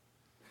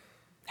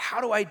 How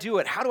do I do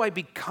it? How do I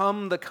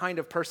become the kind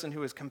of person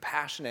who is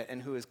compassionate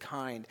and who is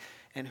kind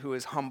and who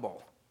is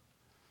humble?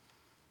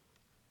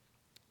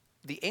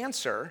 The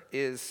answer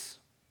is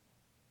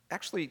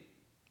actually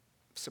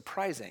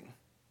surprising,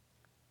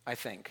 I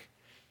think,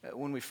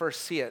 when we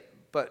first see it,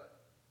 but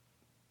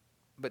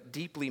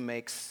deeply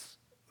makes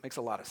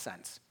a lot of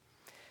sense.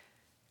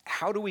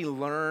 How do we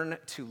learn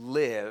to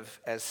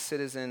live as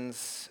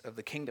citizens of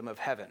the kingdom of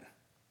heaven?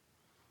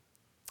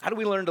 How do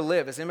we learn to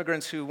live as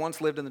immigrants who once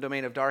lived in the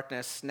domain of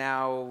darkness,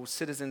 now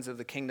citizens of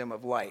the kingdom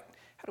of light?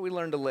 How do we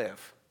learn to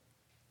live?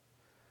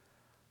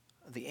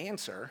 The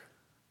answer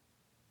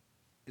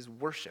is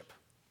worship.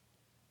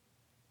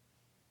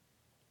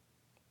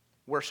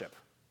 Worship.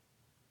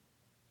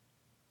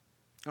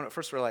 And at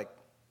first we're like,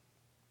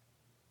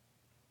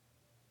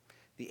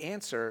 the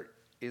answer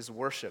is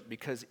worship,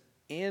 because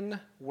in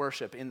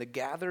worship, in the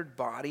gathered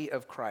body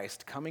of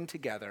Christ, coming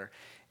together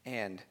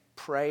and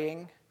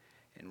praying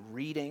and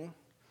reading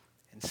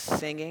and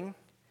singing,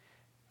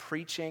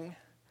 preaching,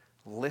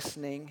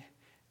 listening,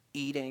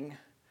 eating,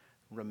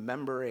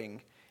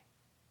 remembering,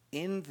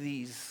 in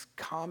these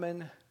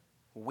common,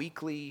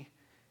 weekly,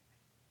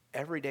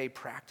 everyday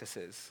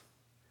practices,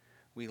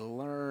 we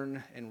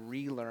learn and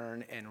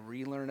relearn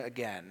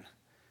again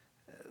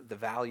the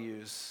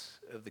values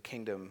of the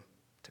kingdom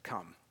to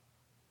come.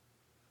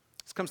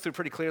 This comes through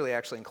pretty clearly,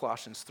 actually, in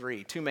Colossians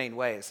 3, two main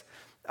ways.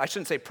 I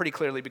shouldn't say pretty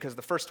clearly, because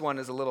the first one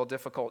is a little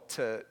difficult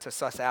to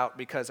suss out,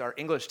 because our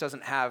English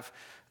doesn't have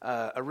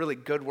a really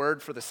good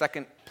word for the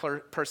second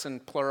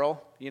person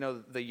plural. You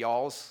know, the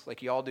y'alls,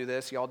 like y'all do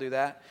this, y'all do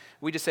that.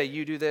 We just say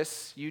you do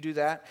this, you do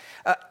that.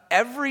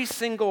 Every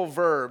single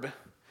verb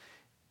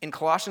in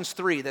Colossians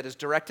 3 that is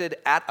directed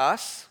at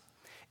us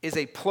is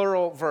a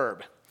plural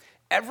verb.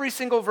 Every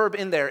single verb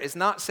in there is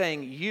not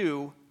saying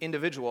you,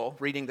 individual,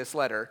 reading this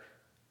letter,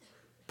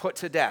 put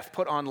to death,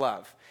 put on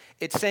love.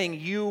 It's saying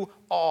you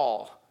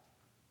all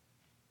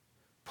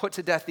put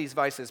to death these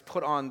vices,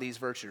 put on these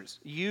virtues.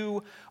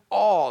 You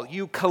all,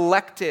 you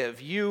collective,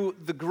 you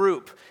the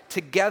group,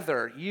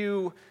 together,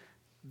 you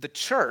the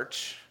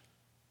church,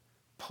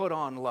 put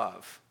on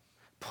love,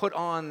 put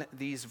on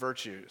these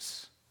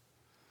virtues.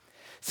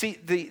 See,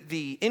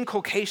 the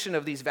inculcation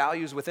of these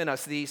values within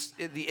us, the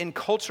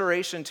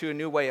enculturation to a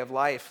new way of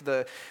life,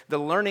 the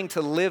learning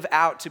to live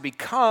out, to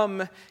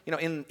become,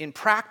 in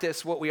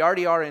practice what we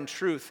already are in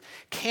truth,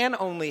 can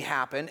only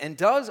happen and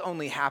does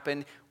only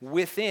happen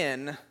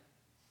within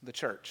the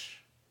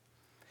church.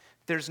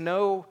 There's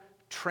no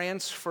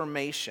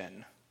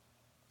transformation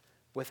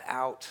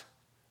without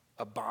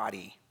a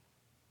body.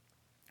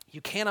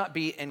 You cannot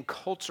be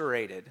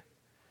enculturated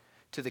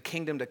to the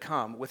kingdom to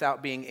come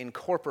without being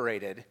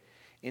incorporated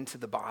into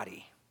the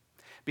body.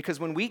 Because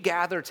when we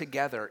gather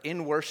together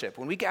in worship,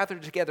 when we gather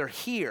together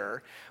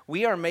here,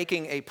 we are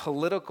making a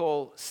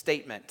political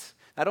statement.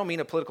 I don't mean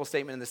a political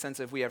statement in the sense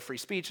of we have free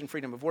speech and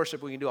freedom of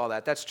worship, we can do all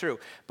that. That's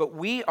true. But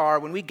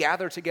when we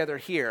gather together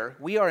here,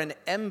 we are an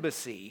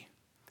embassy,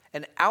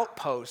 an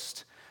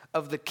outpost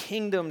of the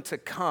kingdom to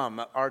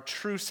come, our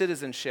true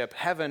citizenship,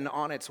 heaven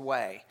on its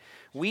way.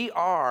 We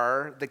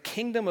are the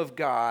kingdom of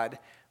God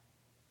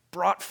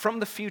brought from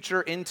the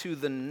future into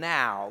the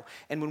now.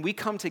 And when we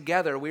come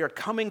together, we are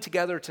coming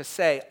together to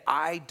say,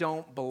 I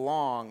don't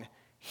belong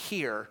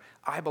here,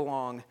 I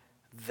belong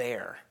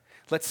there.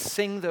 Let's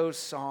sing those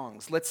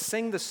songs. Let's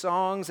sing the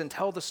songs and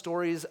tell the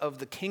stories of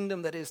the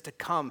kingdom that is to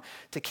come,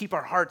 to keep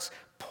our hearts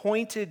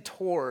pointed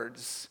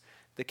towards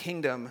the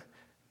kingdom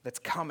that's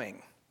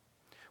coming.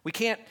 We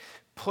can't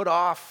put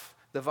off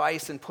the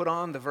vice and put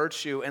on the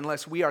virtue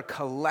unless we are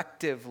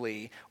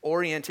collectively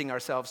orienting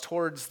ourselves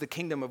towards the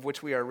kingdom of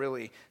which we are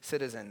really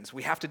citizens.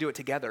 We have to do it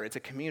together. It's a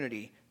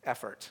community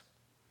effort.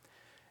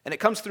 And it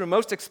comes through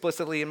most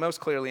explicitly and most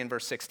clearly in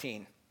verse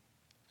 16.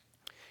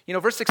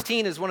 Verse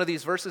 16 is one of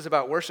these verses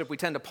about worship we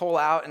tend to pull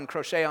out and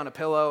crochet on a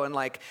pillow and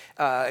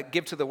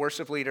give to the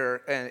worship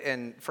leader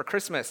and for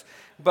Christmas.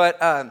 But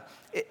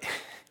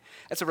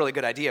that's a really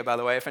good idea, by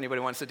the way, if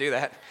anybody wants to do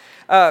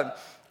that.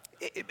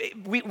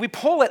 We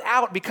pull it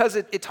out because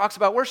it talks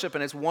about worship,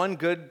 and it's one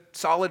good,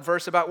 solid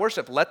verse about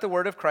worship. Let the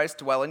word of Christ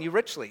dwell in you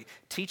richly,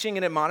 teaching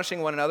and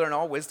admonishing one another in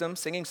all wisdom,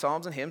 singing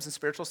psalms and hymns and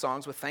spiritual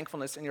songs with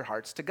thankfulness in your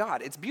hearts to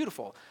God. It's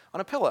beautiful on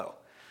a pillow.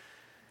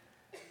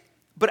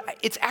 But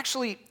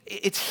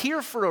it's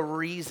here for a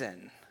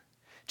reason.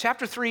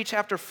 Chapter 3,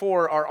 chapter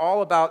 4 are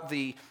all about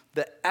the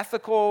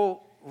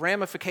ethical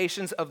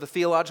ramifications of the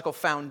theological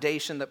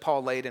foundation that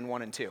Paul laid in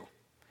 1 and 2.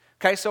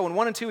 Okay, so in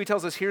 1 and 2, he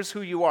tells us, here's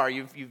who you are.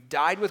 You've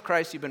died with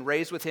Christ. You've been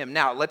raised with him.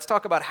 Now, let's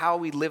talk about how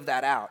we live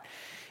that out.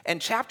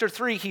 And chapter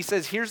 3, he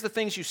says, here's the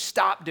things you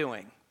stop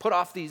doing. Put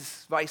off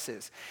these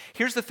vices.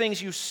 Here's the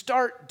things you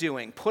start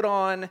doing. Put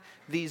on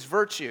these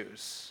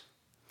virtues.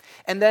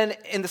 And then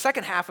in the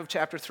second half of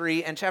chapter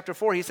 3 and chapter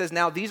 4, he says,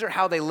 now these are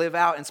how they live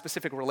out in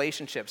specific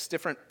relationships,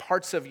 different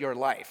parts of your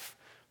life,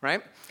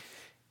 right?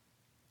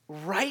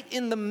 Right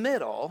in the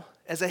middle,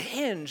 as a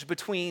hinge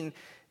between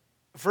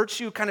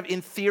virtue kind of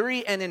in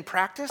theory and in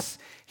practice,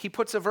 he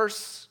puts a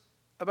verse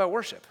about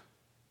worship.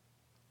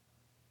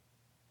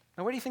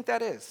 Now, where do you think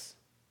that is?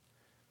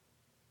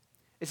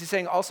 Is he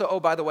saying also,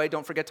 oh, by the way,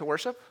 don't forget to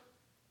worship?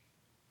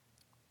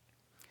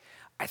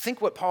 I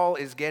think what Paul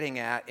is getting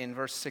at in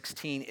verse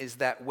 16 is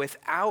that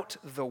without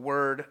the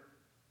word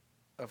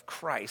of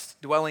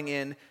Christ dwelling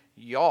in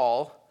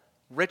y'all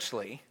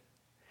richly,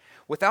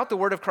 without the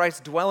word of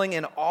Christ dwelling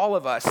in all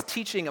of us,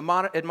 teaching,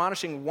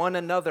 admonishing one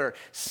another,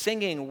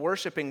 singing,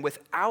 worshiping,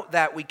 without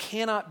that we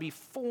cannot be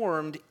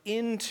formed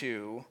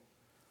into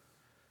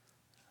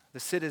the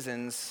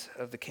citizens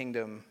of the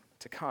kingdom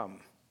to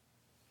come.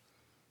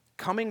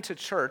 Coming to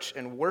church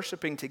and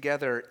worshiping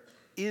together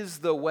is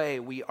the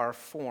way we are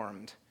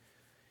formed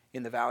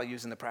in the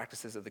values and the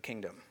practices of the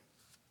kingdom.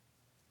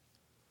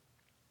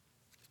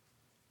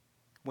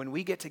 When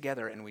we get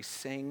together and we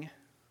sing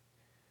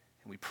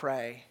and we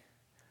pray,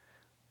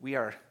 we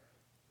are,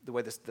 the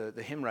way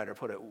the hymn writer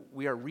put it,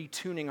 we are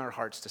retuning our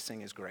hearts to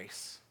sing His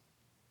grace.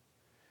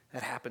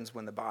 That happens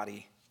when the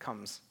body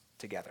comes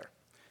together.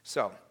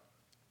 So,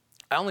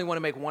 I only want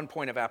to make one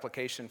point of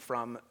application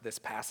from this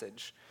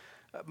passage,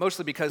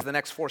 mostly because the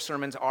next 4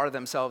 sermons are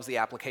themselves the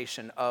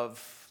application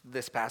of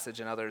this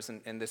passage and others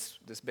and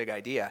this big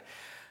idea.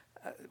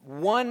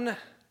 One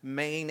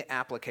main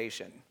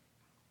application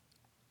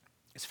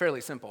is fairly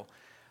simple.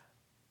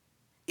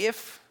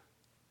 If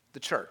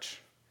the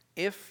church,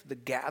 if the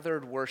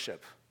gathered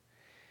worship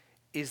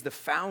is the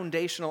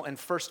foundational and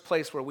first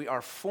place where we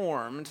are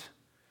formed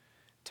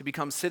to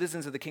become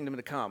citizens of the kingdom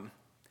to come,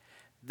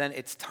 then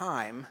it's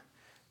time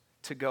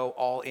to go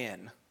all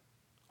in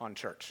on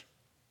church.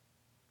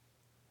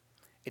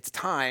 It's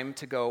time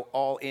to go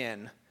all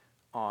in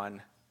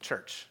on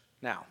church.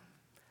 Now,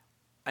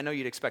 I know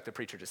you'd expect a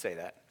preacher to say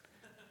that.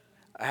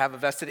 I have a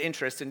vested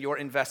interest in your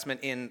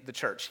investment in the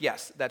church.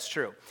 Yes, that's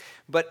true.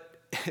 But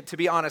to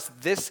be honest,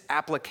 this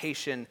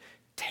application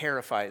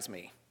terrifies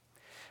me.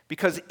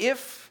 Because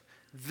if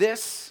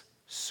this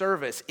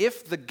service,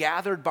 if the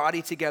gathered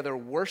body together,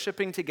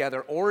 worshiping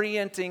together,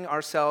 orienting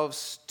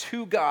ourselves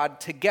to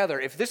God together,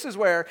 if this is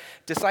where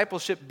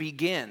discipleship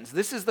begins,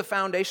 this is the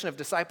foundation of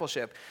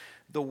discipleship,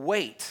 the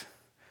weight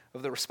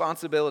of the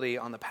responsibility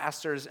on the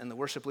pastors and the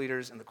worship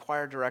leaders and the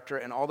choir director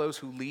and all those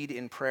who lead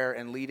in prayer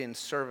and lead in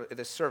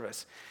this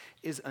service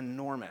is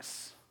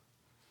enormous.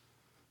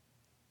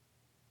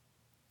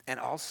 And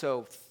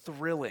also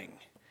thrilling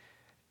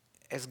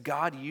as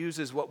God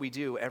uses what we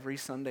do every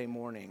Sunday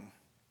morning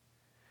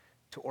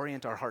to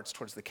orient our hearts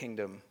towards the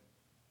kingdom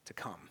to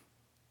come.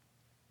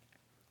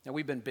 Now,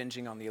 we've been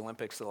binging on the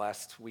Olympics the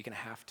last week and a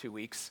half, 2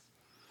 weeks,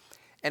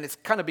 and it's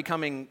kind of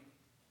becoming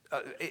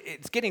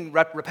it's getting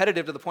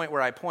repetitive to the point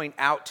where I point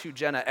out to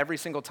Jenna every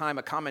single time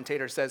a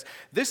commentator says,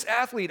 this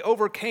athlete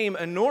overcame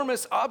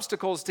enormous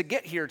obstacles to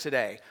get here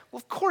today. Well,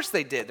 of course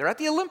they did. They're at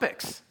the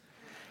Olympics.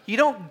 You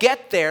don't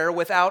get there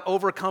without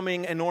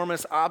overcoming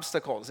enormous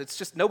obstacles. It's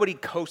just nobody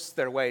coasts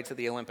their way to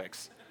the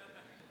Olympics.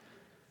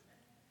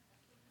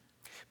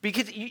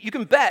 Because you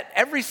can bet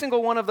every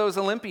single one of those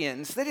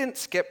Olympians, they didn't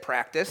skip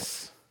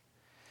practice,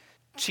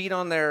 cheat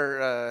on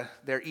their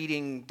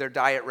eating, their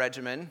diet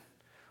regimen,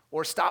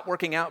 or stop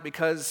working out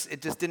because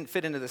it just didn't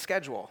fit into the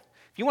schedule.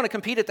 If you want to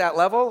compete at that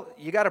level,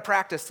 you got to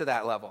practice to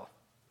that level.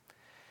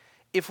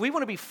 If we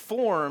want to be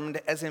formed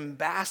as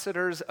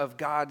ambassadors of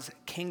God's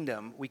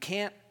kingdom, we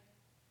can't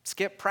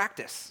skip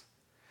practice.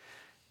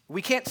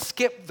 We can't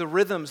skip the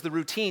rhythms, the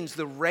routines,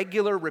 the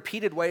regular,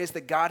 repeated ways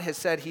that God has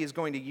said He is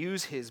going to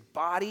use His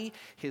body,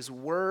 His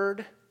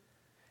word,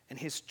 and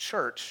His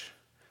church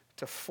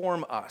to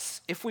form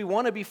us. If we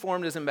want to be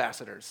formed as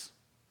ambassadors,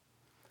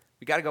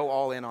 we got to go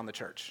all in on the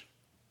church.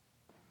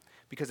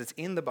 Because it's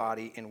in the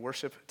body, in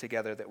worship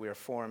together, that we are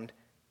formed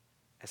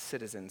as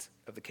citizens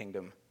of the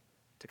kingdom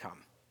to come.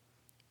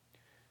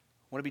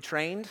 Want to be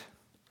trained?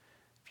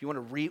 If you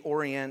want to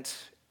reorient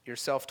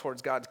yourself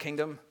towards God's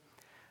kingdom,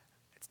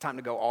 it's time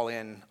to go all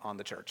in on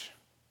the church.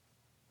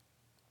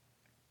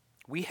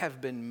 We have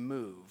been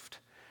moved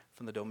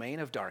from the domain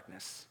of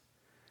darkness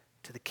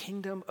to the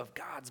kingdom of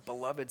God's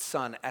beloved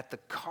Son at the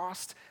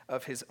cost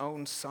of His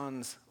own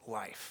Son's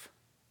life.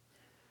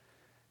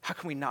 How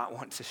can we not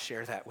want to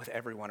share that with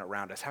everyone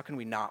around us? How can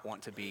we not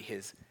want to be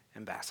His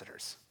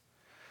ambassadors?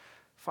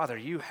 Father,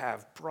 You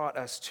have brought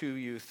us to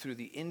You through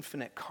the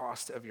infinite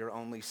cost of Your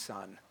only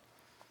Son.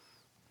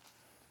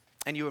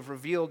 And You have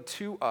revealed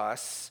to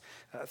us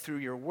through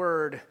Your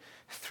word,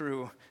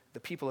 through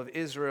the people of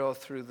Israel,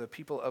 through the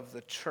people of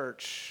the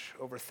church,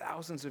 over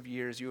thousands of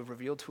years, You have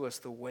revealed to us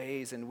the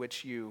ways in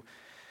which You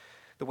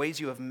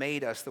have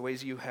made us, the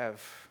ways You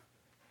have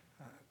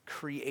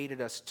created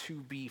us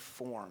to be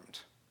formed.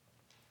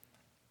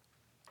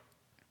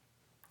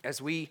 As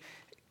we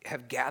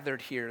have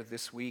gathered here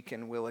this week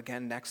and will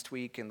again next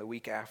week and the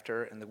week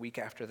after and the week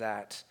after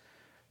that,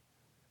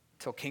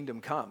 till kingdom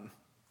come,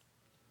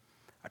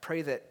 I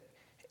pray that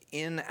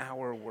in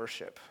our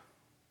worship,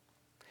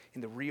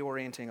 in the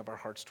reorienting of our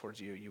hearts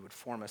towards You, You would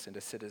form us into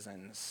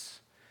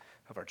citizens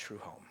of our true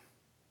home,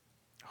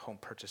 a home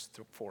purchased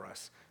for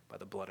us by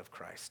the blood of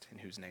Christ, in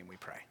whose name we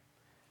pray.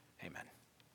 Amen.